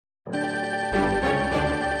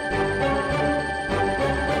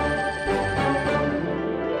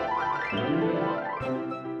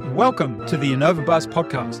Welcome to the Innova.Buzz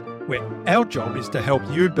podcast, where our job is to help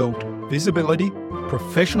you build visibility,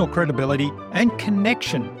 professional credibility, and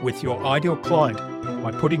connection with your ideal client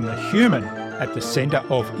by putting the human at the center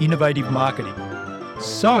of innovative marketing,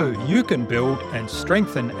 so you can build and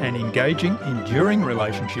strengthen an engaging, enduring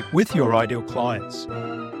relationship with your ideal clients.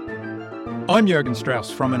 I'm Jürgen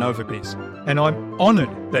Strauss from Innova.Buzz, and I'm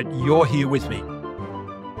honored that you're here with me.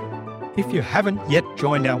 If you haven't yet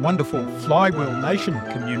joined our wonderful Flywheel Nation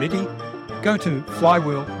community, go to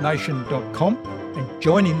flywheelnation.com and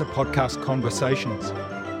join in the podcast conversations.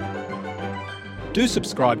 Do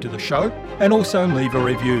subscribe to the show and also leave a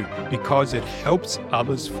review because it helps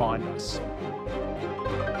others find us.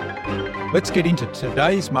 Let's get into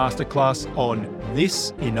today's masterclass on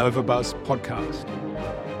this Innova.Buzz podcast.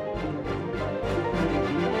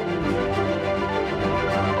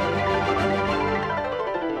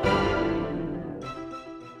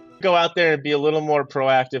 Go out there and be a little more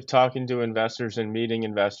proactive, talking to investors and meeting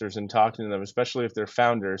investors and talking to them, especially if they're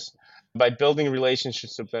founders, by building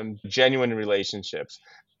relationships with them, genuine relationships,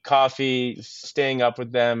 coffee, staying up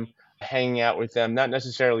with them, hanging out with them, not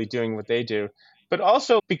necessarily doing what they do, but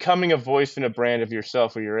also becoming a voice and a brand of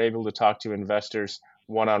yourself where you're able to talk to investors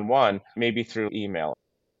one-on-one, maybe through email.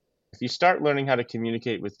 If you start learning how to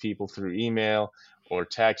communicate with people through email or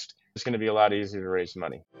text, it's going to be a lot easier to raise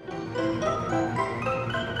money.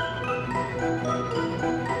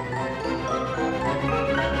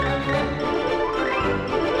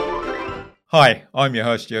 Hi, I'm your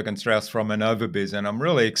host, Jürgen Strauss from Innova.Buzz, and I'm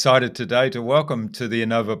really excited today to welcome to the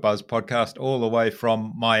Innova.Buzz podcast all the way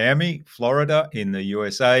from Miami, Florida in the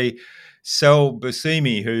USA, Sal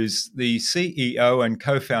Buscemi, who's the CEO and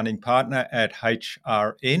co-founding partner at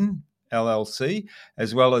HRN LLC,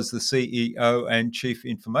 as well as the CEO and Chief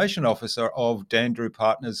Information Officer of Dandrew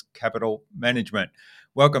Partners Capital Management.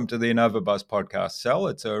 Welcome to the Innova.Buzz podcast, Sal.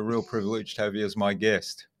 It's a real privilege to have you as my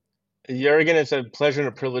guest. Jürgen, it's a pleasure and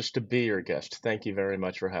a privilege to be your guest. Thank you very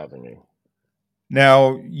much for having me.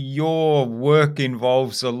 Now, your work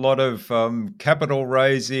involves a lot of capital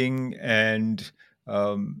raising and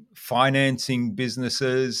financing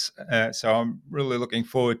businesses. So I'm really looking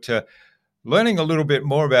forward to learning a little bit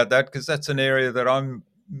more about that, because that's an area that I'm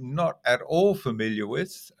not at all familiar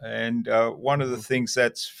with. And one of the things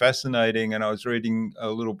that's fascinating, and I was reading a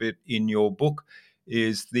little bit in your book,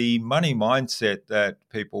 is the money mindset that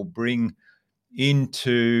people bring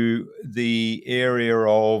into the area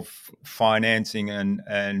of financing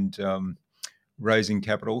and raising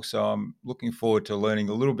capital. So I'm looking forward to learning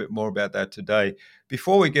a little bit more about that today.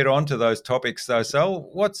 Before we get on to those topics, though, Sal,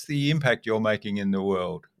 what's the impact you're making in the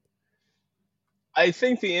world? I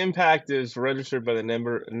think the impact is registered by the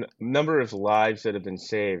number of lives that have been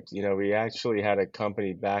saved. You know, we actually had a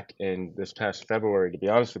company back in this past February, to be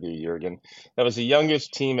honest with you, Jürgen, that was the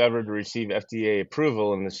youngest team ever to receive FDA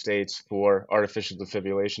approval in the States for artificial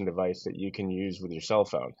defibrillation device that you can use with your cell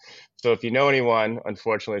phone. So if you know anyone,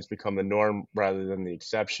 unfortunately, it's become the norm rather than the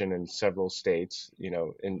exception in several states, you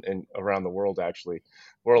know, in around the world, actually,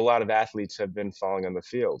 where a lot of athletes have been falling on the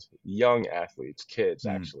field, young athletes, kids,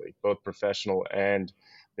 actually, both professional and,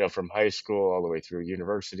 you know, from high school all the way through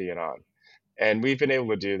university and on. And we've been able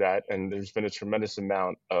to do that. And there's been a tremendous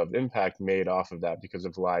amount of impact made off of that because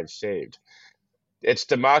of lives saved. It's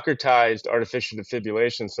democratized artificial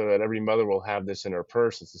defibrillation so that every mother will have this in her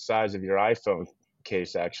purse. It's the size of your iPhone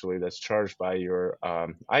case, actually, that's charged by your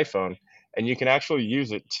iPhone. And you can actually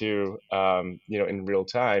use it to, you know, in real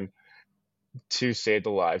time, to save the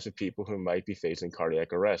lives of people who might be facing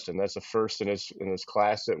cardiac arrest. And that's the first in this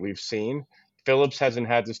class that we've seen. Philips hasn't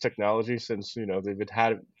had this technology since, you know,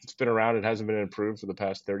 it's been around. It hasn't been improved for the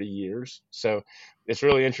past 30 years. So it's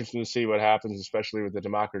really interesting to see what happens, especially with the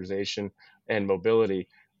democratization and mobility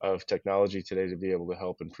of technology today to be able to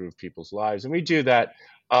help improve people's lives. And we do that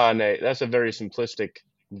that's a very simplistic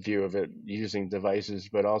view of it, using devices,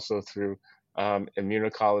 but also through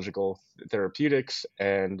immunological therapeutics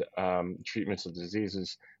and treatments of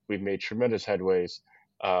diseases. We've made tremendous headways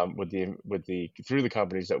through the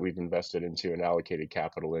companies that we've invested into and allocated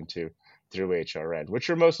capital into through HRN, which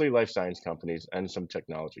are mostly life science companies and some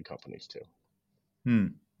technology companies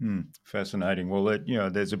too. Fascinating. Well, you know,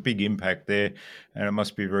 there's a big impact there, and it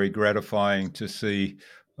must be very gratifying to see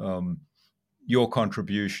your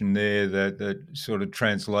contribution there that sort of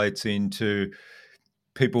translates into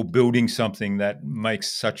people building something that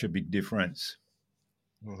makes such a big difference.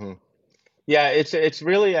 Mm-hmm. Yeah, it's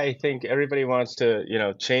really, I think everybody wants to, you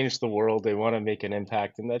know, change the world. They want to make an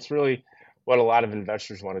impact, and that's really what a lot of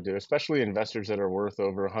investors want to do, especially investors that are worth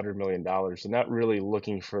over $100 million. They're not really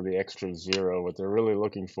looking for the extra zero. What they're really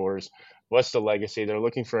looking for is what's the legacy. They're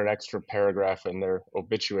looking for an extra paragraph in their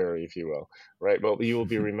obituary, if you will, right? Well, you will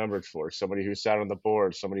be remembered for somebody who sat on the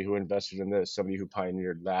board, somebody who invested in this, somebody who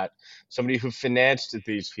pioneered that, somebody who financed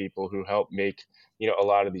these people who helped make, a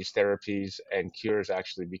lot of these therapies and cures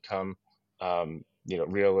actually become,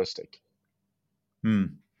 realistic. Hmm.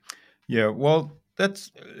 Yeah, well, that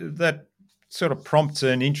sort of prompts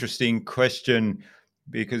an interesting question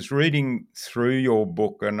because reading through your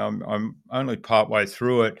book, and I'm only partway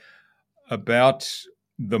through it, about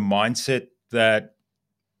the mindset that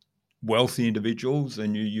wealthy individuals,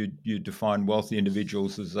 and you define wealthy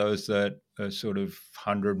individuals as those that are sort of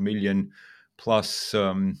 100 million plus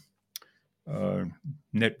uh,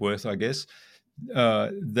 net worth, I guess,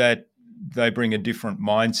 that they bring a different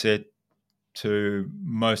mindset to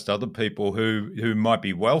most other people who might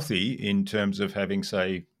be wealthy in terms of having,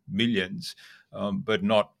 say, millions, but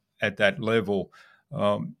not at that level.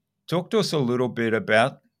 Talk to us a little bit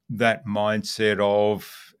about that mindset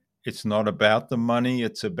of it's not about the money,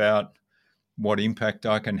 it's about what impact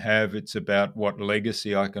I can have, it's about what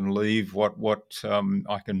legacy I can leave, what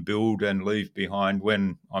I can build and leave behind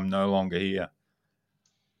when I'm no longer here.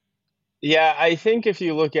 Yeah, I think if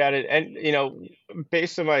you look at it, and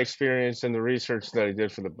based on my experience and the research that I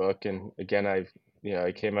did for the book, and again,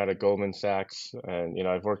 I came out of Goldman Sachs, and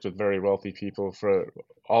I've worked with very wealthy people for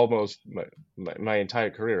almost my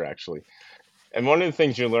entire career, actually. And one of the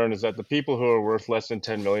things you learn is that the people who are worth less than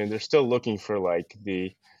 10 million, they're still looking for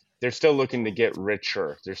they're still looking to get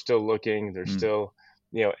richer. They're Mm. still,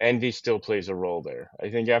 envy still plays a role there. I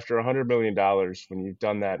think after $100 million, when you've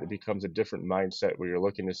done that, it becomes a different mindset where you're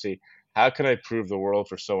looking to see how can I prove the world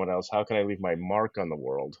for someone else? How can I leave my mark on the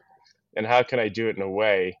world? And how can I do it in a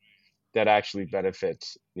way that actually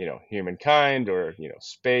benefits, humankind or,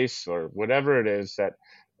 space or whatever it is that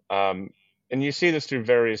um, and you see this through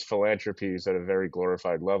various philanthropies at a very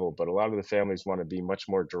glorified level, but a lot of the families want to be much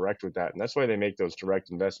more direct with that. And that's why they make those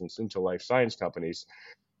direct investments into life science companies,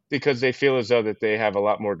 because they feel as though that they have a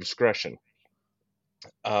lot more discretion.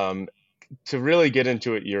 Um, to really get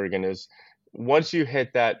into it, Jurgen, is once you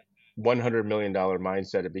hit that $100 million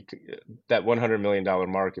mindset, that $100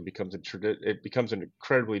 million mark, it becomes an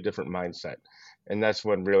incredibly different mindset. And that's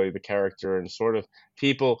when really the character and sort of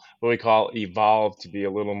people, what we call, evolve to be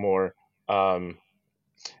a little more um,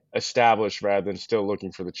 established rather than still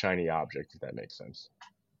looking for the shiny object, if that makes sense.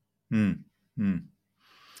 Mm. Mm.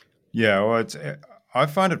 Yeah, well, I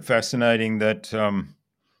find it fascinating that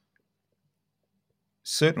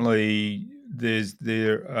certainly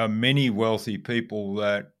there are many wealthy people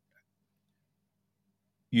that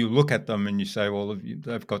you look at them and you say, well,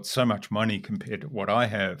 they've got so much money compared to what I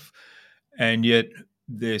have, and yet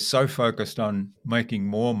they're so focused on making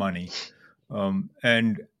more money.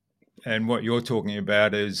 And what you're talking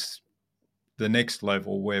about is the next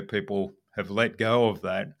level where people have let go of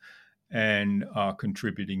that and are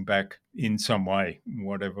contributing back in some way,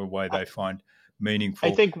 whatever way I, they find I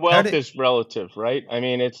meaningful. think How wealth did is relative, right? I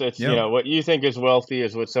mean, it's Yeah, what you think is wealthy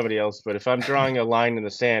is what somebody else. But if I'm drawing a line in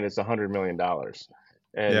the sand, it's $100 million,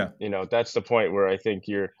 and yeah. that's the point where I think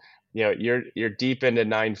you're deep into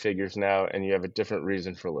nine figures now, and you have a different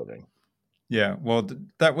reason for living. Yeah, well,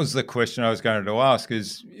 that was the question I was going to ask: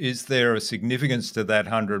 is there a significance to that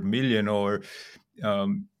 100 million, or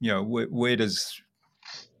where does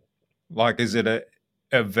is it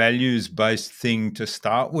a values based thing to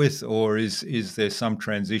start with, or is there some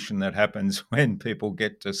transition that happens when people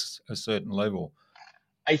get to a certain level?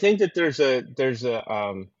 I think that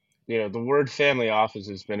the word family office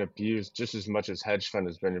has been abused just as much as hedge fund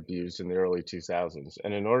has been abused in the early 2000s.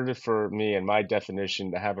 And in order for me and my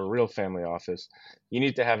definition to have a real family office, you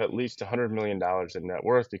need to have at least $100 million in net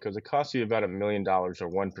worth, because it costs you about $1 million or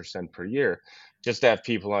 1% per year just to have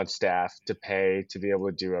people on staff to pay, to be able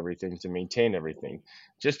to do everything, to maintain everything.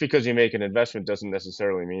 Just because you make an investment doesn't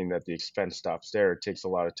necessarily mean that the expense stops there. It takes a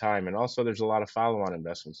lot of time. And also there's a lot of follow-on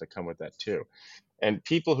investments that come with that too. And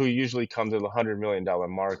people who usually come to the $100 million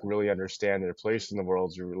mark really understand their place in the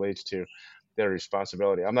world as it relates to their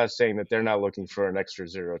responsibility. I'm not saying that they're not looking for an extra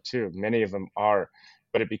zero too. Many of them are,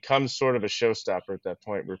 but it becomes sort of a showstopper at that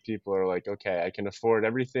point where people are like, okay, I can afford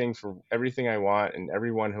everything for everything I want and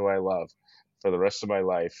everyone who I love for the rest of my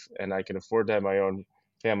life, and I can afford to have my own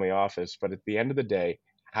family office. But at the end of the day,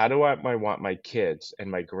 how do I want my kids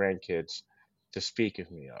and my grandkids to speak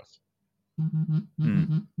of me of?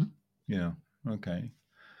 Mm, yeah. Okay.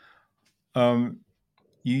 Um,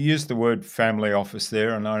 you used the word family office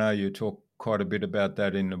there, and I know you talk quite a bit about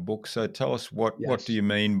that in the book. So tell us what do Yes. you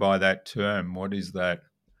mean by that term? What is that?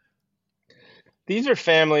 These are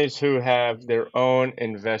families who have their own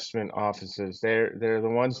investment offices. They're the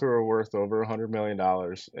ones who are worth over $100 million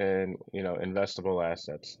in, investable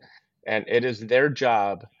assets. And it is their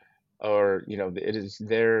job, or, it is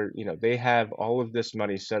their, they have all of this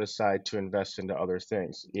money set aside to invest into other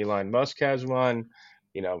things. Elon Musk has one,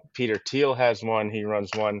 Peter Thiel has one, he runs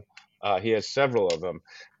one. He has several of them.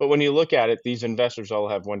 But when you look at it, these investors all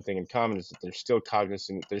have one thing in common, is that they're still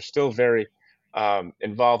cognizant, they're still very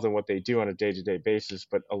involved in what they do on a day-to-day basis.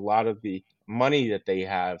 But a lot of the money that they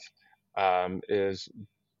have is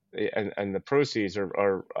and the proceeds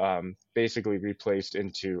are basically replaced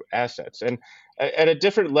into assets. And at a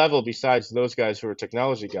different level, besides those guys who are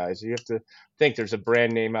technology guys, you have to think there's a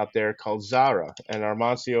brand name out there called Zara, and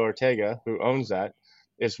Armancio Ortega, who owns that,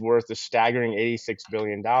 is worth a staggering $86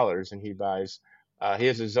 billion, and he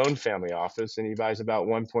has his own family office, and he buys about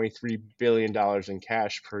 $1.3 billion in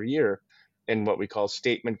cash per year in what we call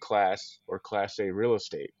statement class or Class A real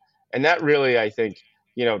estate. And that really, I think,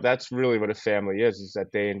 that's really what a family is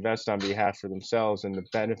that they invest on behalf of themselves, and the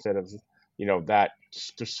benefit of, that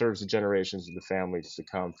serves the generations of the families to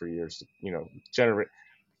come for years, generate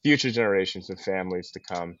future generations of families to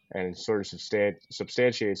come, and sort of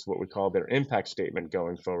substantiates what we call their impact statement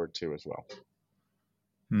going forward too as well.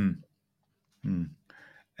 Hmm. Hmm.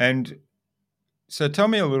 And so tell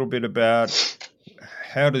me a little bit about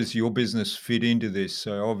how does your business fit into this?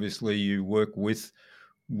 So obviously you work with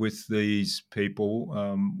these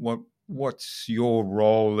people. What's your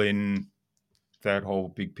role in that whole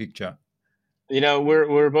big picture?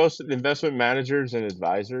 We're both investment managers and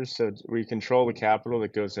advisors, so we control the capital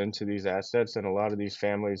that goes into these assets, and a lot of these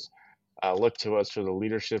families look to us for the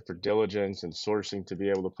leadership, for diligence, and sourcing to be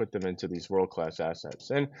able to put them into these world-class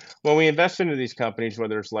assets. And when we invest into these companies,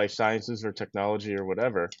 whether it's life sciences or technology or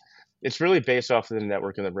whatever, it's really based off of the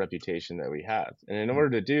network and the reputation that we have. And in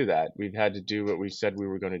order to do that, we've had to do what we said we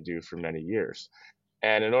were going to do for many years.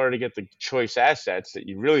 And in order to get the choice assets that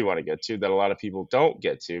you really want to get to, that a lot of people don't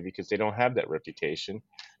get to because they don't have that reputation,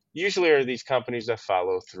 usually are these companies that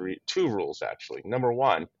follow two rules actually. Number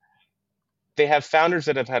one, they have founders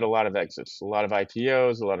that have had a lot of exits, a lot of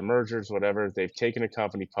IPOs, a lot of mergers, whatever. They've taken a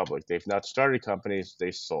company public. They've not started companies, they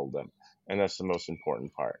sold them. And that's the most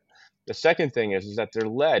important part. The second thing is that they're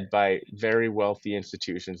led by very wealthy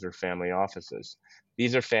institutions or family offices.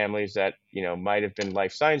 These are families that, might have been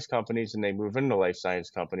life science companies and they move into life science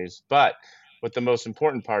companies. But what the most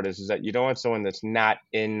important part is that you don't want someone that's not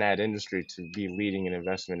in that industry to be leading an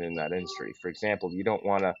investment in that industry. For example, you don't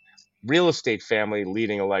want a real estate family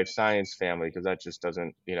leading a life science family, because that just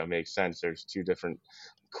doesn't make sense. There's two different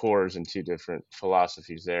cores and two different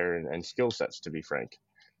philosophies there, and skill sets, to be frank.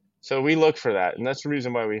 So we look for that, and that's the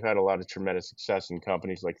reason why we've had a lot of tremendous success in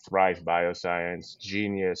companies like Thrive Bioscience,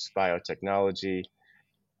 Genius Biotechnology.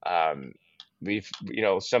 um, we've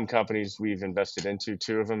some companies we've invested into,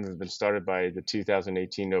 two of them have been started by the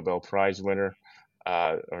 2018 Nobel Prize winner,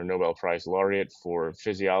 or Nobel Prize laureate for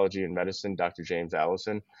physiology and medicine, Dr. James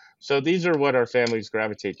Allison. So these are what our families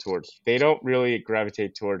gravitate towards. They don't really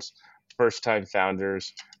gravitate towards first time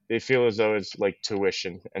founders. They feel as though it's like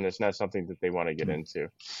tuition, and it's not something that they want to get into.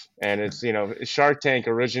 And it's, Shark Tank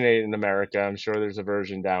originated in America. I'm sure there's a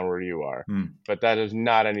version down where you are, but that is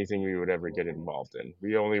not anything we would ever get involved in.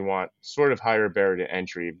 We only want sort of higher barrier to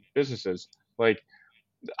entry businesses, like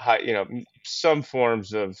some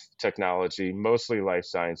forms of technology, mostly life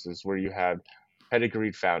sciences, where you have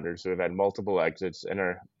pedigreed founders who have had multiple exits and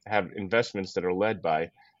have investments that are led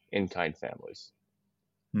by in-kind families.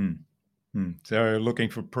 So looking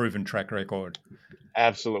for proven track record.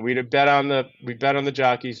 Absolutely. We bet on the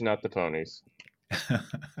jockeys, not the ponies.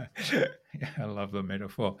 I love the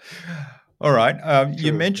metaphor. All right.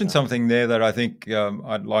 You mentioned something there that I think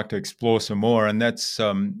I'd like to explore some more, and that's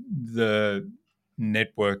the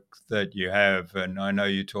network that you have. And I know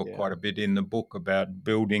you talk quite a bit in the book about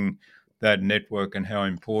building that network and how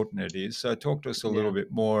important it is. So talk to us a little bit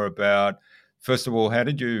more about, first of all, how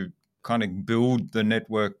did you kind of build the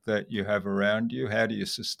network that you have around you? How do you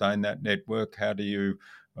sustain that network? How do you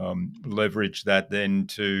leverage that then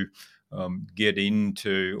to get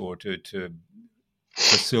into or to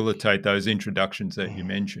facilitate those introductions that you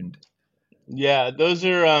mentioned? Yeah, those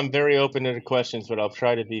are very open-ended questions, but I'll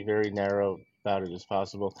try to be very narrow about it as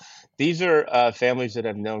possible. These are families that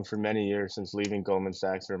I've known for many years since leaving Goldman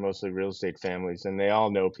Sachs. They're mostly real estate families, and they all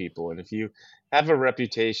know people. And if you have a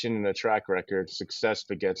reputation and a track record, success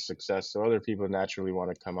begets success. So other people naturally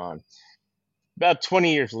want to come on. About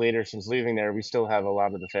 20 years later, since leaving there, we still have a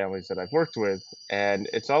lot of the families that I've worked with, and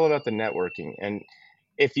it's all about the networking. And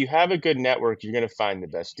if you have a good network, you're going to find the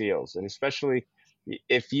best deals, and especially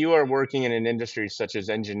if you are working in an industry such as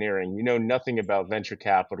engineering, you know nothing about venture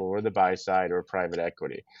capital or the buy side or private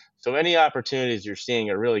equity. So any opportunities you're seeing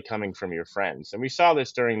are really coming from your friends. And we saw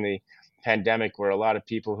this during the pandemic, where a lot of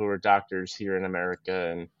people who are doctors here in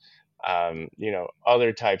America and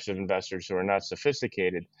other types of investors who are not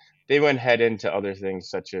sophisticated, they went head into other things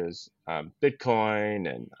such as Bitcoin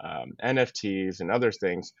and NFTs and other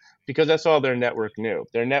things because that's all their network knew.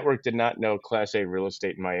 Their network did not know Class A real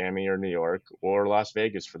estate in Miami or New York or Las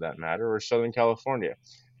Vegas for that matter or Southern California.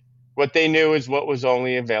 What they knew is what was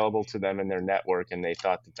only available to them in their network, and they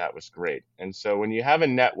thought that that was great. And so when you have a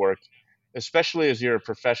network, especially as you're a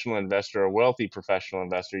professional investor, a wealthy professional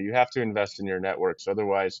investor, you have to invest in your networks.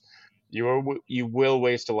 Otherwise, you will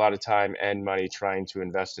waste a lot of time and money trying to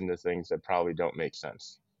invest into things that probably don't make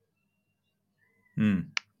sense.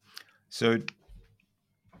 So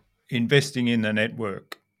investing in the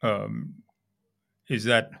network, is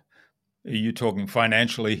that, are you talking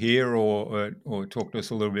financially here, or talk to us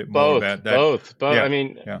a little bit more about that? Both.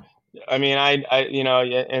 Yeah.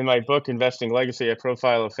 In my book, Investing Legacy, I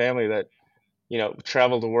profile a family that,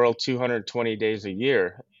 travel the world 220 days a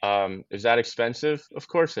year. Is that expensive? Of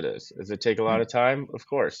course it is. Does it take a lot of time? Of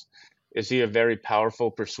course. Is he a very powerful,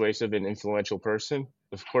 persuasive, and influential person?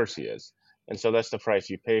 Of course he is. And so that's the price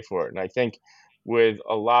you pay for it. And I think with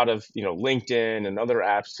a lot of, LinkedIn and other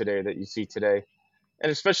apps today that you see today, and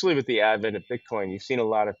especially with the advent of Bitcoin, you've seen a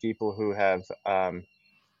lot of people who have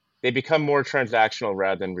they become more transactional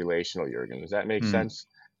rather than relational, Jurgen. Does that make sense?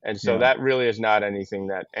 And so that really is not anything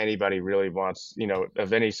that anybody really wants,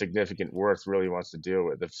 of any significant worth really wants to deal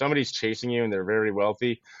with. If somebody's chasing you and they're very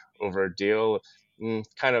wealthy over a deal,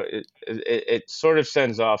 it sort of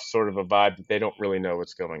sends off sort of a vibe that they don't really know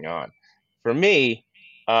what's going on. For me,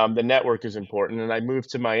 the network is important. And I moved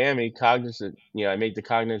to Miami cognizant, I made the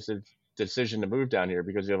cognitive decision to move down here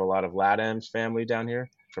because you have a lot of LATAM's family down here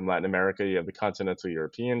from Latin America. You have the continental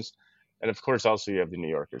Europeans, and of course, also you have the New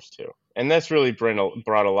Yorkers too. And that's really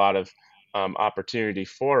brought a lot of opportunity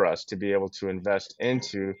for us to be able to invest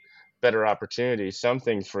into better opportunities. Some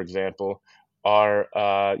things, for example, are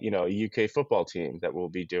a UK football team that we'll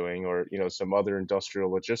be doing, or some other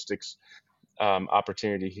industrial logistics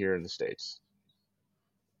opportunity here in the States.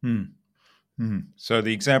 So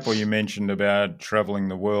the example you mentioned about traveling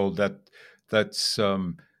the world, that's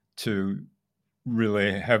to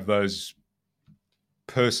really have those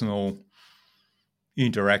personal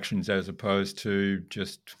interactions as opposed to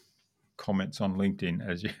just comments on LinkedIn,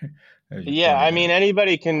 as you Yeah, pointed I out. mean,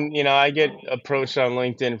 anybody can, I get approached on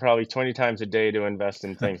LinkedIn probably 20 times a day to invest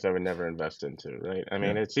in things I would never invest into, right? I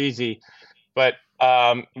mean, it's easy, but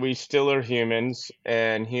we still are humans,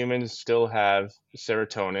 and humans still have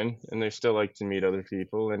serotonin, and they still like to meet other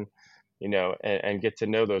people and, and get to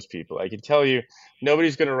know those people. I can tell you,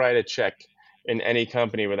 nobody's going to write a check in any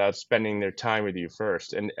company without spending their time with you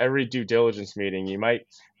first. And every due diligence meeting, you might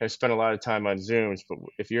have spent a lot of time on Zooms, but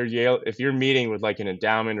if you're meeting with like an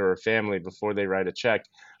endowment or a family before they write a check,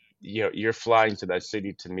 you're flying to that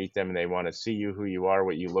city to meet them, and they want to see you, who you are,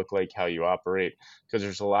 what you look like, how you operate, because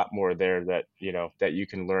there's a lot more there that that you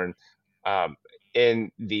can learn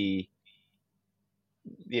in the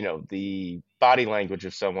body language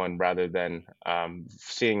of someone rather than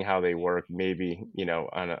seeing how they work, maybe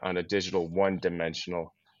on a digital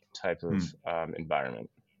one-dimensional type of environment.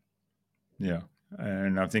 Yeah,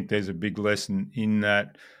 and I think there's a big lesson in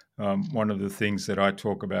that. One of the things that I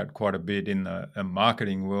talk about quite a bit in the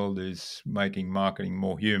marketing world is making marketing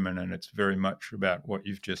more human, and it's very much about what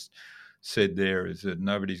you've just said there, is that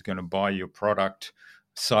nobody's going to buy your product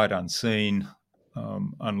sight unseen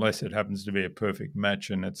unless it happens to be a perfect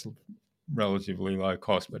match and it's relatively low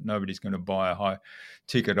cost, but nobody's going to buy a high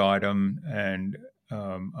ticket item and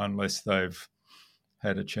unless they've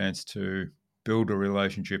had a chance to build a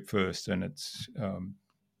relationship first, and it's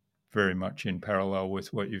very much in parallel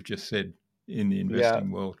with what you've just said in the Yeah. investing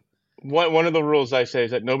world. One of the rules I say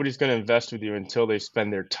is that nobody's going to invest with you until they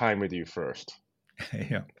spend their time with you first.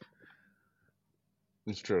 Yeah.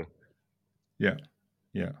 It's true. Yeah.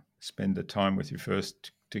 Spend the time with you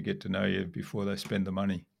first to get to know you before they spend the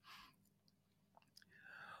money.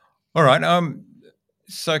 All right.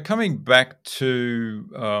 So coming back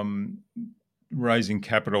to raising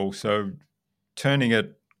capital, so turning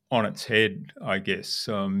it on its head, I guess.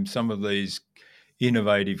 Some of these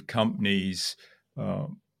innovative companies are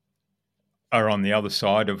on the other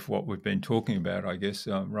side of what we've been talking about, I guess.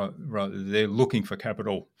 They're looking for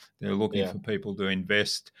capital. They're looking for people to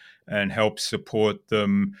invest and help support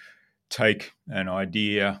them take an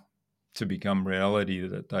idea to become reality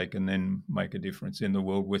that they can then make a difference in the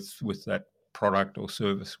world with that product or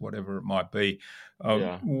service, whatever it might be.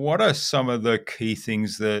 Yeah. What are some of the key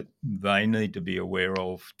things that they need to be aware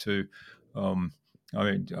of to, I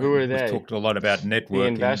mean, Who are we've they? talked a lot about The networking, but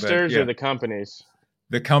investors or yeah, the companies?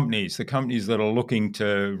 the companies that are looking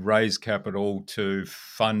to raise capital to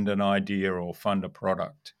fund an idea or fund a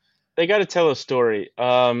product. They got to tell a story.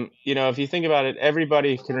 If you think about it,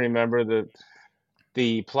 everybody can remember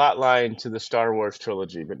the plot line to the Star Wars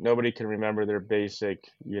trilogy, but nobody can remember their basic,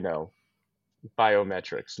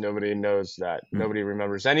 biometrics. Nobody knows that. Mm. Nobody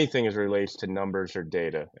remembers anything as it relates to numbers or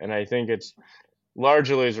data. And I think it's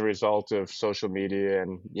largely as a result of social media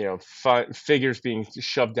and, figures being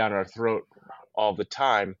shoved down our throat all the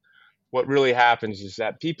time. What really happens is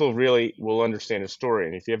that people really will understand a story.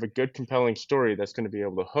 And if you have a good, compelling story, that's going to be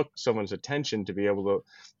able to hook someone's attention to be able to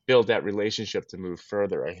build that relationship to move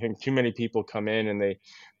further. I think too many people come in and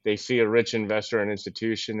they see a rich investor or an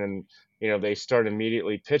institution and they start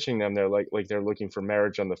immediately pitching them. They're like they're looking for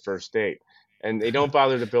marriage on the first date. And they don't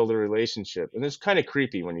bother to build a relationship. And it's kind of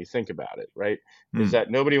creepy when you think about it, right? Is Mm.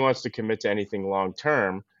 that nobody wants to commit to anything long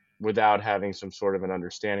term without having some sort of an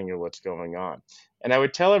understanding of what's going on. And I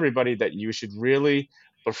would tell everybody that you should really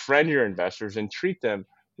befriend your investors and treat them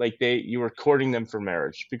like you were courting them for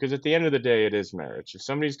marriage, because at the end of the day, it is marriage. If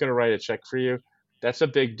somebody's going to write a check for you, that's a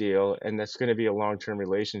big deal, and that's going to be a long-term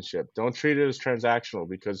relationship. Don't treat it as transactional,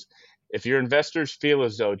 because if your investors feel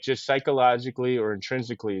as though just psychologically or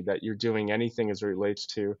intrinsically that you're doing anything as it relates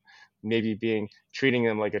to maybe treating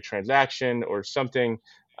them like a transaction or something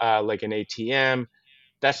like an ATM,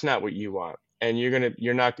 that's not what you want. And you're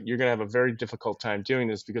gonna have a very difficult time doing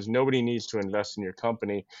this, because nobody needs to invest in your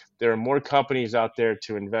company. There are more companies out there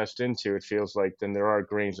to invest into, it feels like, than there are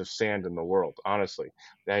grains of sand in the world, honestly.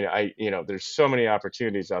 There's so many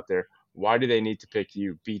opportunities out there. Why do they need to pick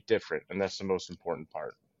you? Be different, and that's the most important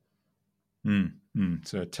part. Mm. Mm.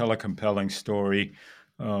 So tell a compelling story,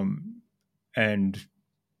 and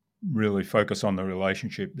really focus on the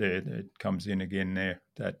relationship there. That comes in again there,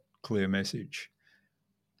 that clear message.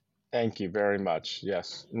 Thank you very much.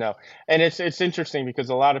 Yes. No. And it's interesting because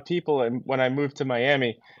a lot of people, and when I moved to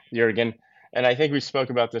Miami, Jurgen, and I think we spoke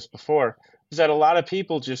about this before, is that a lot of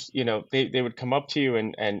people just, they would come up to you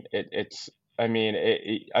and it's, I mean,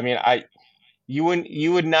 I you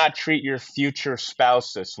would not treat your future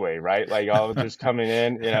spouse this way, right? Like, all just coming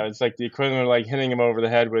in, it's like the equivalent of like hitting him over the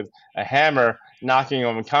head with a hammer, knocking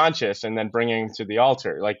him unconscious, and then bringing him to the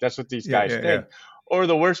altar. Like, that's what these Yeah, guys yeah, yeah. think. Or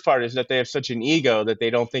the worst part is that they have such an ego that they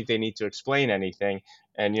don't think they need to explain anything,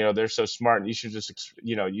 and they're so smart. And you should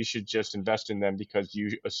just invest in them because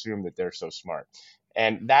you assume that they're so smart,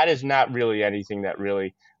 and that is not really anything that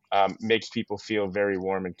really makes people feel very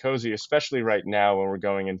warm and cozy, especially right now when we're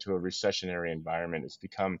going into a recessionary environment. It's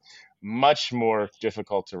become much more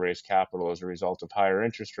difficult to raise capital as a result of higher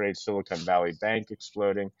interest rates, Silicon Valley Bank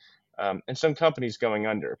exploding, and some companies going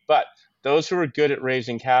under. But those who are good at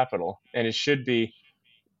raising capital, and it should be,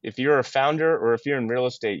 if you're a founder or if you're in real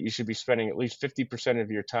estate, you should be spending at least 50% of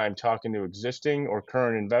your time talking to existing or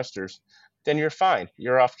current investors, then you're fine.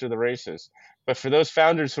 You're off to the races. But for those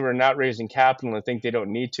founders who are not raising capital and think they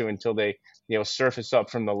don't need to until they, surface up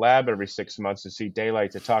from the lab every 6 months to see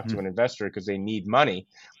daylight to talk to Mm. an investor because they need money,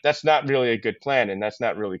 that's not really a good plan, and that's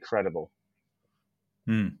not really credible.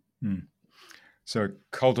 Mm. Mm. So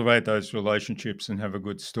cultivate those relationships and have a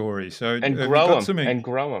good story. So And have you grow got them, something and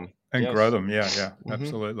grow them. and grow Yes. them? Yeah, yeah, Hmm.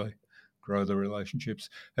 absolutely. Grow the relationships.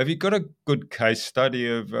 Have you got a good case study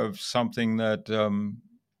of something that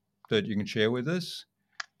that you can share with us?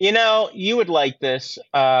 You would like this.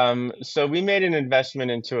 So we made an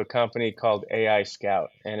investment into a company called AI Scout,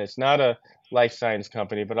 and it's not a life science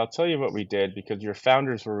company, but I'll tell you what we did because your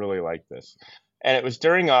founders were really like this. And it was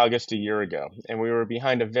during August a year ago, and we were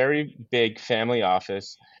behind a very big family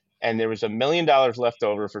office, and there was $1 million left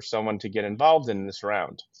over for someone to get involved in this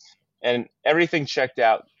round. And everything checked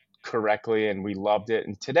out correctly, and we loved it.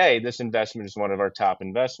 And today, this investment is one of our top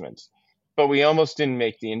investments. But we almost didn't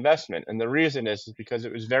make the investment. And the reason is because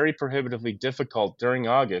it was very prohibitively difficult during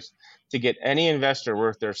August to get any investor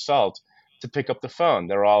worth their salt to pick up the phone.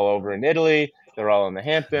 They're all over in Italy. They're all in the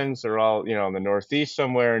Hamptons. They're all, in the Northeast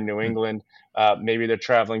somewhere in New Mm. England. Maybe they're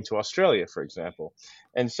traveling to Australia, for example.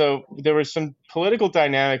 And so there was some political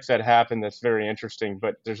dynamics that happened that's very interesting,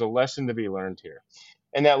 but there's a lesson to be learned here.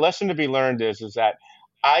 And that lesson to be learned is that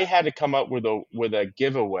I had to come up with a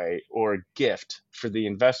giveaway or a gift for the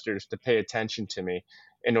investors to pay attention to me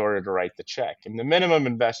in order to write the check. And the minimum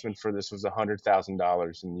investment for this was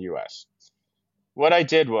 $100,000 in the U.S. What I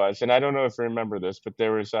did was, and I don't know if you remember this, but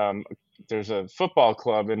there's a football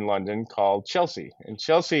club in London called Chelsea, and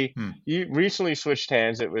Chelsea Mm. you recently switched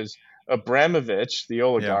hands. It was Abramovich, the Yeah.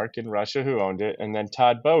 oligarch in Russia who owned it, and then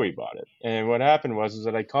Todd Bowie bought it. And what happened was is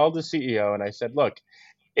that I called the CEO and I said, look,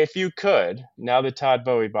 if you could, now that Todd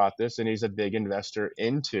Bowie bought this and he's a big investor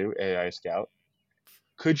into AI Scout,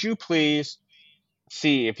 could you please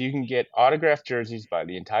see if you can get autographed jerseys by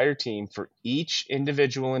the entire team for each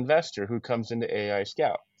individual investor who comes into AI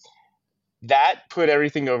Scout? That put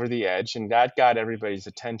everything over the edge and that got everybody's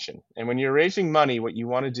attention. And when you're raising money, what you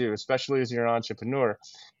want to do, especially as you're an entrepreneur,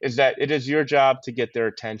 is that it is your job to get their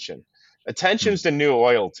attention. Attention's Mm. the new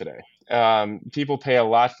oil today. People pay a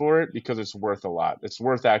lot for it because it's worth a lot. It's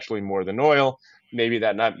worth actually more than oil. Maybe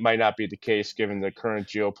might not be the case given the current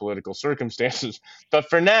geopolitical circumstances. But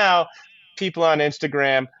for now, people on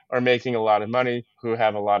Instagram are making a lot of money who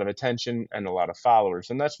have a lot of attention and a lot of followers.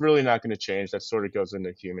 And that's really not going to change. That sort of goes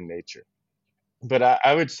into human nature. But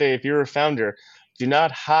I would say if you're a founder, do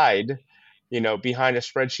not hide, behind a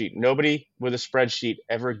spreadsheet. Nobody with a spreadsheet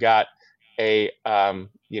ever got a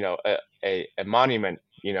monument,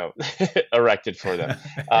 erected for them.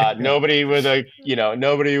 Yeah. Nobody with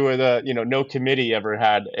a, no committee ever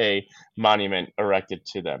had a monument erected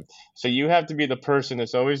to them. So you have to be the person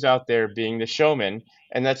that's always out there being the showman.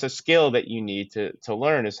 And that's a skill that you need to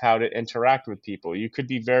learn is how to interact with people. You could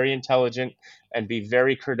be very intelligent and be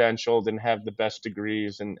very credentialed and have the best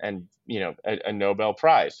degrees and a Nobel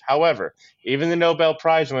Prize. However, even the Nobel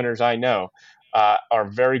Prize winners I know are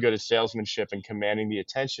very good at salesmanship and commanding the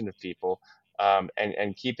attention of people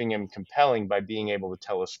and keeping them compelling by being able to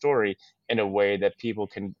tell a story in a way that people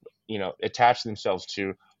can, attach themselves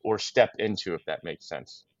to or step into, if that makes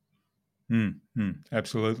sense.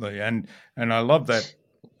 Absolutely. And I love that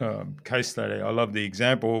case study. I love the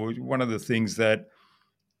example. One of the things that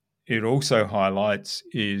it also highlights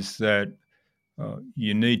is that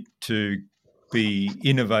you need to be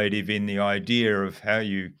innovative in the idea of how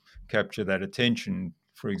you capture that attention.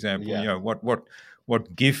 For example, Yeah.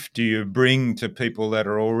 What gift do you bring to people that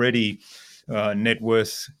are already net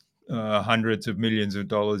worth hundreds of millions of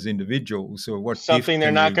dollars individuals, or what gift Something they're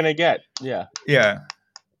can not you? going to get. Yeah. Yeah.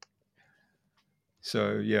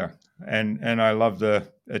 So yeah, and I love the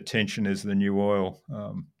attention as the new oil.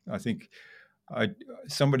 I think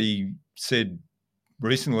somebody said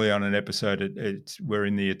recently on an episode, we're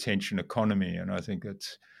in the attention economy, and I think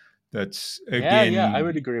that's Yeah. Yeah. I again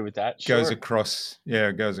would agree with that. goes Sure. across. Yeah,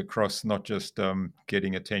 it goes across not just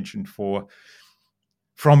getting attention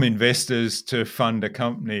from investors to fund a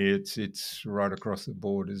company. It's right across the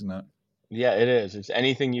board, isn't it? Yeah, it is. It's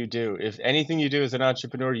anything you do. If anything you do as an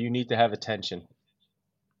entrepreneur, you need to have attention.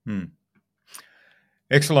 Hmm.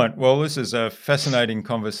 Excellent. Well, this is a fascinating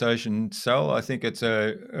conversation, Sal. I think it's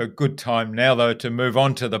a good time now, though, to move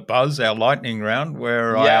on to the buzz, our lightning round,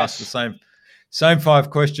 where I ask the Yes. same five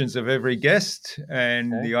questions of every guest.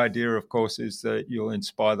 And Okay. the idea, of course, is that you'll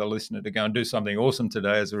inspire the listener to go and do something awesome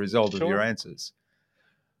today as a result of your Sure. answers.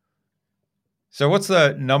 So, what's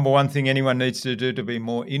the number one thing anyone needs to do to be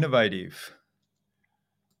more innovative?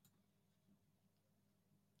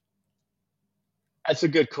 That's a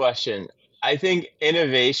good question. I think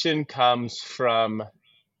innovation comes from,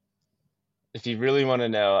 if you really want to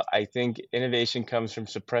know, I think innovation comes from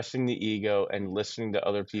suppressing the ego and listening to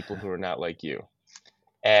other people who are not like you.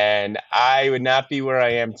 And I would not be where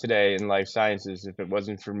I am today in life sciences if it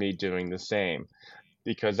wasn't for me doing the same,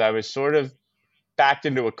 because I was sort of backed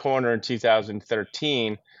into a corner in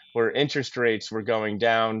 2013 where interest rates were going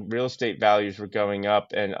down, real estate values were going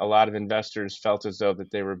up, and a lot of investors felt as though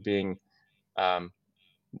that they were being um,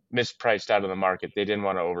 mispriced out of the market. They didn't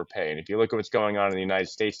want to overpay. And if you look at what's going on in the United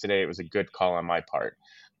States today, it was a good call on my part.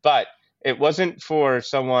 But it wasn't for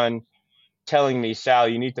someone telling me, Sal,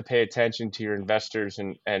 you need to pay attention to your investors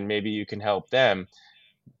and maybe you can help them,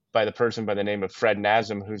 by the person by the name of Fred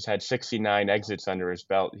Nasm, who's had 69 exits under his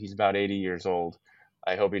belt. He's about 80 years old.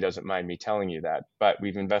 I hope he doesn't mind me telling you that. But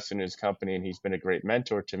we've invested in his company and he's been a great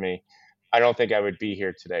mentor to me. I don't think I would be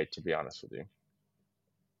here today, to be honest with you.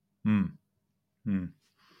 Hmm. Hmm.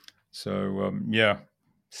 So yeah,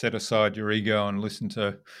 set aside your ego and listen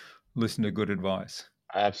to good advice.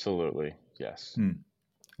 Absolutely. Yes.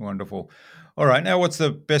 Wonderful. All right, now what's the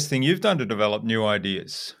best thing you've done to develop new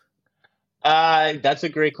ideas? That's a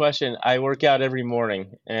great question. I work out every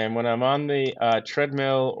morning, and when I'm on the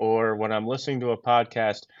treadmill or when I'm listening to a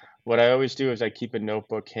podcast, what I always do is I keep a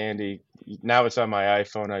notebook handy. Now it's on my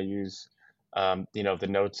iPhone. I use, the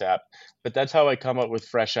Notes app, but that's how I come up with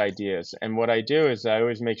fresh ideas. And what I do is I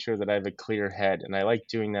always make sure that I have a clear head, and I like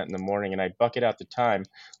doing that in the morning. And I bucket out the time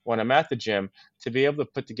when I'm at the gym to be able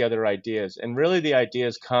to put together ideas. And really, the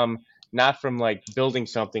ideas come not from like building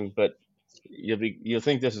something, but you'll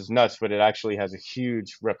think this is nuts, but it actually has a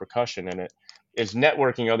huge repercussion in it. is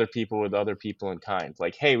networking other people with other people in kind.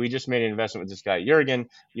 Like, hey, we just made an investment with this guy, Jurgen.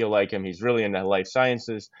 You'll like him. He's really into life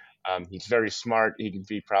sciences. He's very smart. He could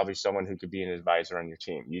be probably someone who could be an advisor on your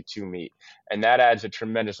team. You two meet. And that adds a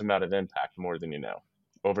tremendous amount of impact, more than you know.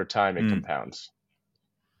 Over time, it Mm. compounds.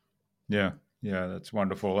 Yeah, yeah, that's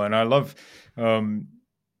wonderful. And I love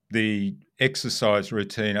the exercise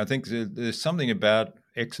routine. I think there's something about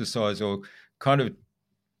exercise or kind of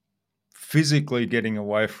physically getting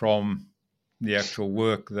away from the actual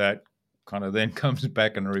work that kind of then comes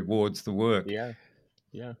back and rewards the work. Yeah,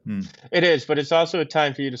 yeah. Mm. It is, but it's also a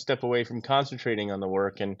time for you to step away from concentrating on the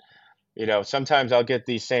work. And sometimes I'll get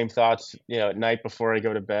these same thoughts, at night before I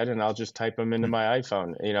go to bed, and I'll just type them into Mm. my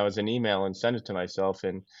iPhone, as an email and send it to myself,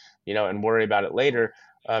 and worry about it later.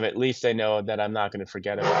 At least I know that I'm not going to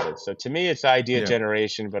forget about it. So to me, it's idea Yeah,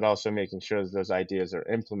 generation, but also making sure that those ideas are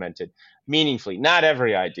implemented meaningfully. Not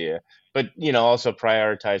every idea, but also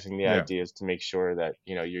prioritizing the yeah, ideas to make sure that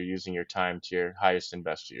you're using your time to your highest and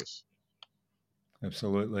best use.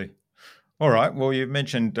 absolutely. All right. Well, you've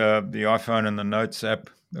mentioned the iPhone and the Notes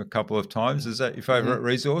app a couple of times. Is that your Mhm. favorite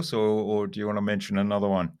resource, or do you want to mention another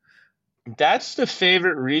one? That's the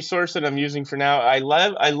favorite resource that I'm using for now. I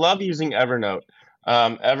love using Evernote.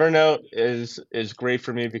 Evernote is great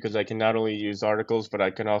for me because I can not only use articles, but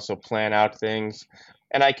I can also plan out things,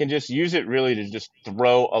 and I can just use it really to just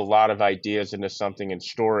throw a lot of ideas into something and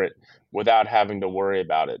store it without having to worry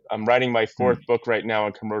about it. I'm writing my fourth Mm. book right now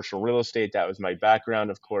on commercial real estate. That was my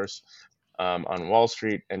background, of course, on Wall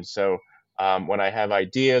Street, and so. When I have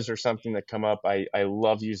ideas or something that come up, I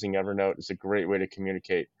love using Evernote. It's a great way to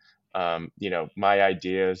communicate my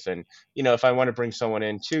ideas. And, if I want to bring someone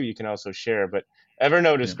in too, you can also share. But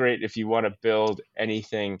Evernote is Yeah. great if you want to build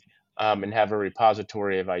anything and have a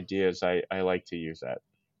repository of ideas. I like to use that.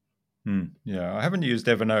 Yeah, I haven't used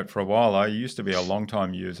Evernote for a while. I used to be a long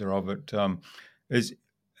time user of it. Is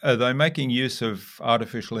Are they making use of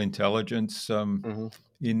artificial intelligence hmm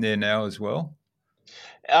in there now as well?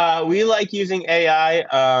 We like using AI.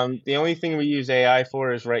 The only thing we use AI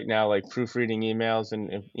for is right now like proofreading emails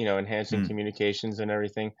and enhancing Mm. communications and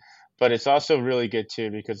everything. But it's also really good too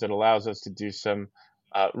because it allows us to do some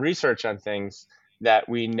research on things that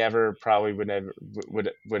we never probably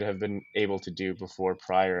would have been able to do before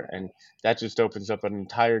prior, and that just opens up an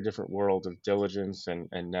entire different world of diligence and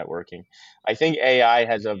networking. I think AI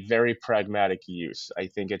has a very pragmatic use. I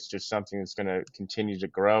think it's just something that's going to continue to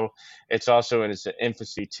grow. It's also in its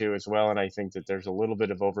infancy too, as well, and I think that there's a little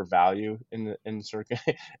bit of overvalue in the circuit.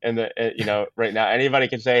 And right now anybody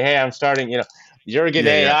can say, "Hey, I'm starting." Jurgen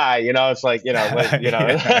Yeah, yeah. AI. It's like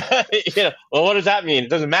Yeah, Well, what does that mean? It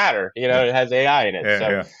doesn't matter. yeah, It has AI in it. yeah, So,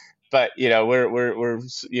 yeah. but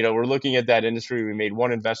we're looking at that industry. We made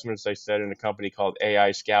one investment, as I said, in a company called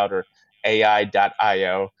AI Scout or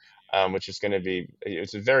AI.io, which is going to be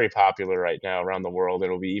it's very popular right now around the world.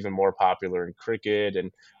 It'll be even more popular in cricket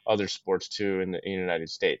and other sports too in the United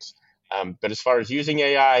States. But as far as using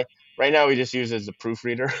AI, right now we just use it as a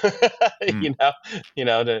proofreader, Mm.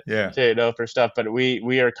 to Yeah. for stuff. But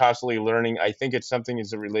we are constantly learning. I think it's something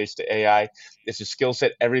as it relates to AI. It's a skill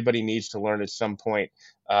set everybody needs to learn at some point.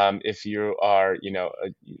 If you are,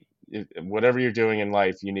 whatever you're doing in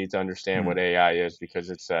life, you need to understand what Mm. AI is because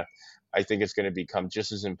I think it's going to become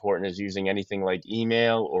just as important as using anything like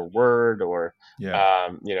email or Word or, Yeah.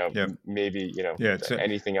 Yeah. maybe, Yeah.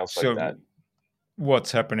 anything else like that. So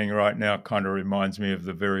what's happening right now kind of reminds me of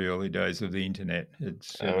the very early days of the internet.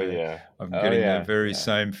 Oh yeah. I'm Oh getting the yeah. very Yeah.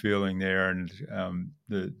 same feeling there, and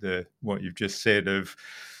the what you've just said of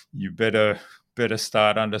you better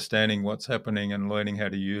start understanding what's happening and learning how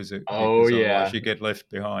to use it Oh because otherwise yeah. you get left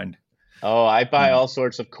behind. Oh, I buy Mm. all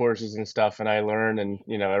sorts of courses and stuff and I learn and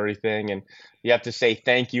everything, and you have to say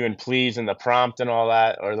thank you and please in the prompt and all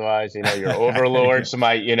that, or otherwise, your Yeah. overlords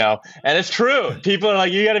might, and it's true. People are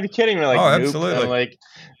like, you got to be kidding me. Like, Oh, nope. I'm absolutely. like,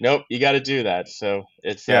 nope, you got to do that. So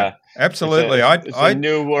it's Yeah, it's a absolutely. it's, it's a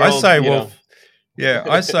new I world, say, well, yeah,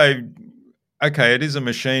 I say, okay, it is a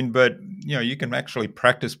machine, but you can actually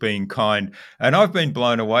practice being kind. And I've been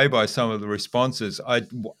blown away by some of the responses.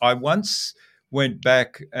 I once went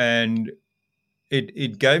back and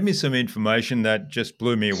it gave me some information that just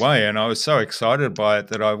blew me away, and I was so excited by it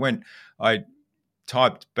that I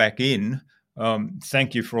typed back in,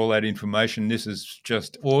 "Thank you for all that information. This is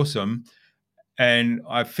just awesome." And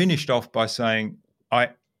I finished off by saying, "I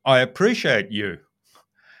I appreciate you."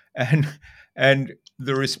 and and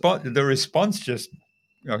the response just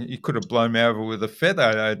you could have blown me over with a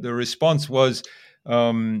feather. The response was,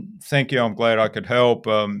 "Thank you. I'm glad I could help.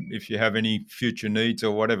 If you have any future needs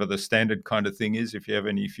or whatever the standard kind of thing is, if you have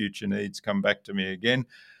any future needs, come back to me again."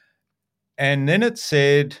 And then it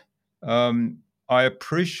said, I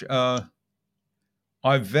appreciate.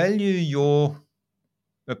 I value your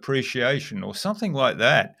appreciation, or something like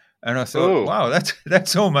that. And I thought, Ooh, wow,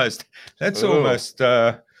 that's almost that's ooh. almost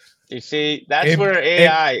You see, that's em, where em,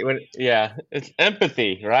 AI, yeah, it's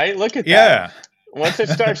empathy, right? Look at that. yeah, Once it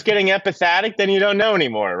starts getting empathetic, then you don't know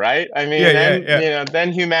anymore, right? I mean, yeah, then, yeah,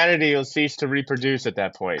 then humanity will cease to reproduce at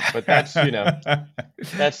that point. But yeah.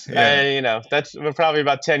 Yeah, we're probably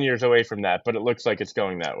about 10 years away from that, but it looks like it's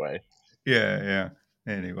going that way. yeah.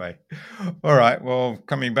 Anyway, all right. Well,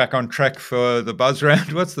 coming back on track for the buzz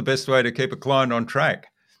round, what's the best way to keep a client on track?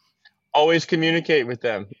 Always communicate with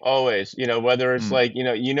them. Always, whether it's Mm. like,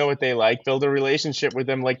 what they like, build a relationship with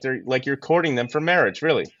them like you're courting them for marriage,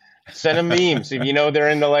 really. Send them memes. If they're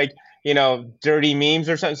into like, dirty memes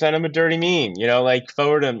or something, send them a dirty meme, like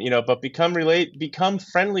forward them, but become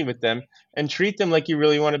friendly with them and treat them like you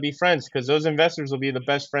really want to be friends, because those investors will be the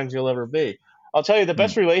best friends you'll ever be. I'll tell you, the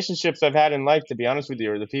best Mm. relationships I've had in life, to be honest with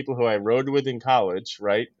you, are the people who I rode with in college,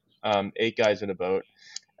 right? Eight guys in a boat.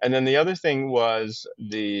 And then the other thing was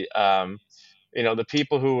the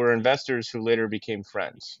people who were investors who later became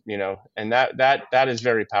friends, and that is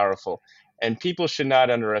very powerful. And people should not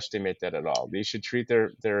underestimate that at all. They should treat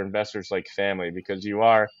their investors like family, because you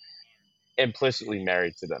are implicitly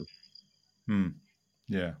married to them. Mm.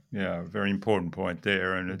 Yeah, very important point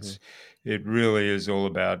there, and Hmm. it really is all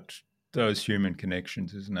about those human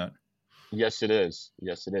connections, isn't it? Yes, it is.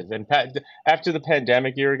 Yes, it is. And after the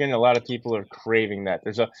pandemic, Jurgen, a lot of people are craving that.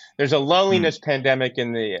 There's a Mm. loneliness pandemic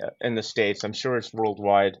in the States. I'm sure it's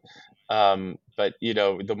worldwide. But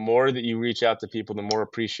the more that you reach out to people, the more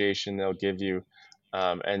appreciation they'll give you,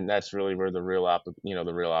 and that's really where the real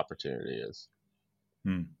opportunity is.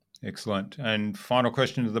 Mm. Excellent. And final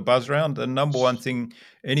question of the buzz round: the number one thing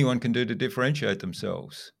anyone can do to differentiate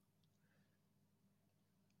themselves.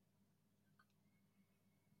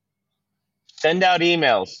 Send out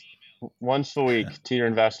emails once a week to your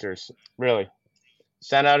investors. Really,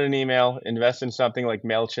 send out an email. Invest in something like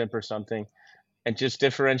Mailchimp or something, and just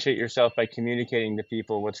differentiate yourself by communicating to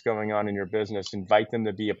people what's going on in your business. Invite them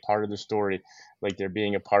to be a part of the story, like they're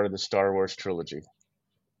being a part of the Star Wars trilogy.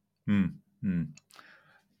 Mm. Mm.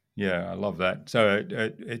 Yeah, I love that. So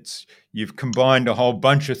it's you've combined a whole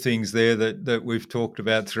bunch of things there that we've talked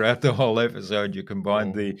about throughout the whole episode. You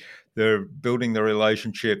combined Hmm. the building the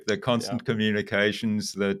relationship, the Yeah, constant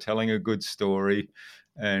communications, the telling a good story,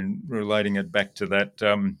 and relating it back to that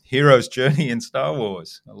hero's journey in Star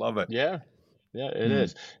Wars. I love it. yeah, yeah. It Mm.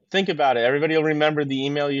 is. Think about it. Everybody will remember the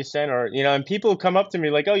email you sent, or and people come up to me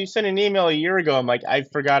like, "Oh, you sent an email a year ago." I'm like, "I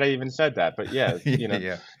forgot I even said that." But yeah,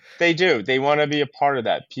 Yeah. they do. They want to be a part of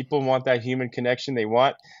that. People want that human connection. They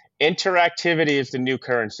want interactivity is the new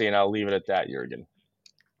currency, and I'll leave it at that, Jurgen.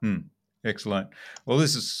 Hmm. Excellent. Well,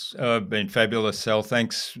 this has been fabulous, Sal.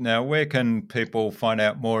 Thanks. Now, where can people find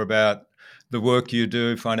out more about the work you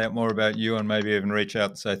do, find out more about you, and maybe even reach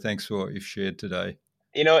out and say thanks for what you've shared today?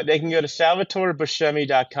 They can go to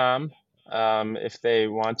salvatorebuscemi.com if they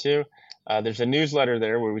want to. There's a newsletter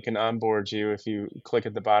there where we can onboard you if you click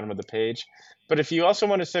at the bottom of the page. But if you also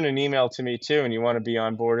want to send an email to me too, and you want to be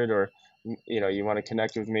onboarded, or you want to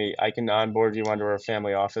connect with me, I can onboard you onto our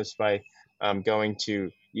family office by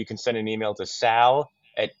you can send an email to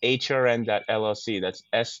sal@hrn.llc. That's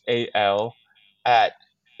SAL at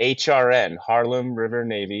HRN, Harlem River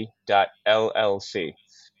Navy.llc.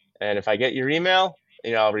 And if I get your email,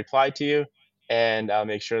 I'll reply to you, and I'll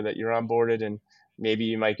make sure that you're onboarded, and maybe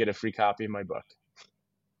you might get a free copy of my book.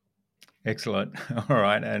 Excellent. All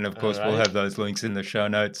right. And of All course, we'll right. have those links in the show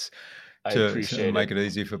notes I to appreciate it. make it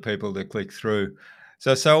easy for people to click through.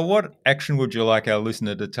 So, what action would you like our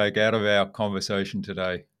listener to take out of our conversation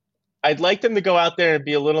today? I'd like them to go out there and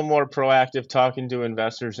be a little more proactive, talking to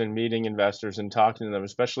investors and meeting investors and talking to them,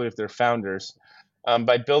 especially if they're founders,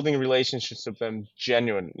 by building relationships with them,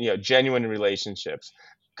 genuine relationships.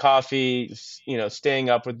 Coffee, staying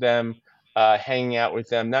up with them, hanging out with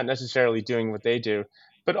them, not necessarily doing what they do,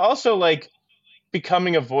 but also like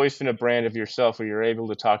becoming a voice and a brand of yourself, where you're able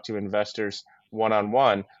to talk to investors one on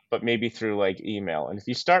one, but maybe through like email. And if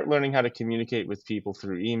you start learning how to communicate with people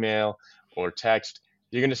through email or text,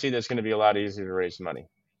 you're going to see that it's going to be a lot easier to raise money.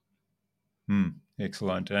 Hmm.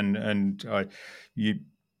 Excellent. You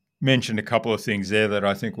mentioned a couple of things there that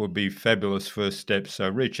I think would be fabulous first steps. So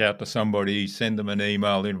reach out to somebody, send them an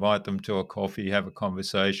email, invite them to a coffee, have a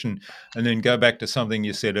conversation, and then go back to something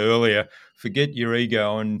you said earlier. Forget your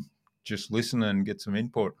ego and just listen and get some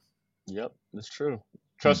input. Yep, that's true. Hmm.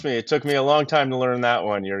 Trust me, it took me a long time to learn that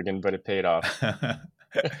one, Jurgen, but it paid off.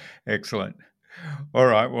 Excellent. All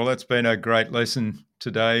right. Well, that's been a great lesson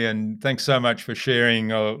today. And thanks so much for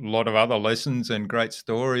sharing a lot of other lessons and great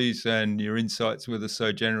stories and your insights with us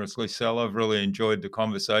so generously, Sal. I've really enjoyed the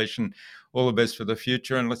conversation. All the best for the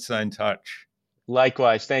future, and let's stay in touch.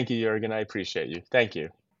 Likewise. Thank you, Jurgen. I appreciate you. Thank you.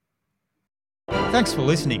 Thanks for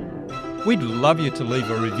listening. We'd love you to leave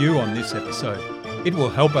a review on this episode. It will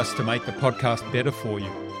help us to make the podcast better for you.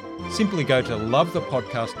 Simply go to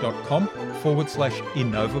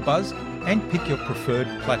lovethepodcast.com/Innova.Buzz and pick your preferred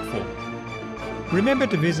platform. Remember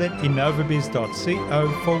to visit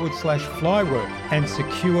Innova.Biz.co/Flywork and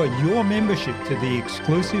secure your membership to the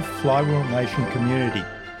exclusive Flywheel Nation community,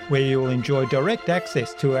 where you'll enjoy direct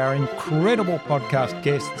access to our incredible podcast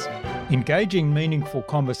guests, engaging meaningful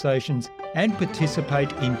conversations, and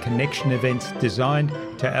participate in connection events designed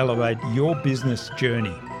to elevate your business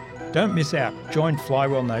journey. Don't miss out. Join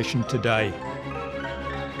Flywheel Nation today.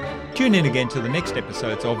 Tune in again to the next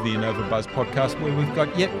episodes of the Innova.Buzz podcast, where we've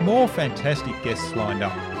got yet more fantastic guests lined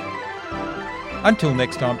up. Until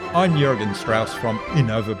next time, I'm Jurgen Strauss from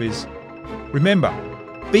Innova.Biz. Remember,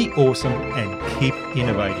 be awesome and keep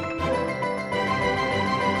innovating.